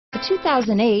The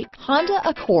 2008 Honda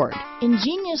Accord.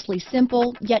 Ingeniously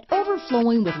simple, yet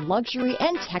overflowing with luxury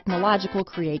and technological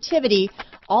creativity,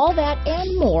 all that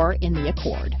and more in the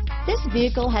Accord. This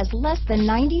vehicle has less than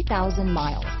 90,000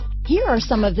 miles. Here are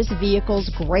some of this vehicle's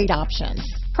great options: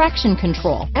 traction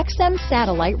control, XM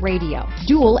satellite radio,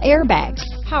 dual airbags,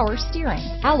 power steering,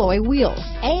 alloy wheels,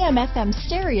 AM/FM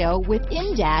stereo with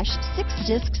in-dash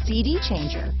 6-disc CD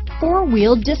changer,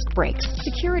 4-wheel disc brakes,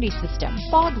 security system,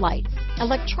 fog lights,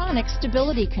 electronic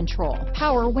stability control,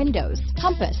 power windows,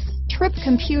 compass, trip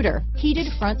computer, heated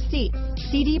front seats,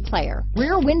 CD player,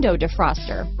 rear window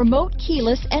defroster, remote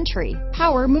keyless entry,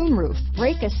 power moonroof,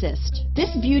 brake assist.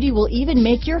 This beauty will even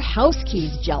make your house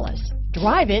keys jealous.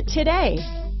 Drive it today.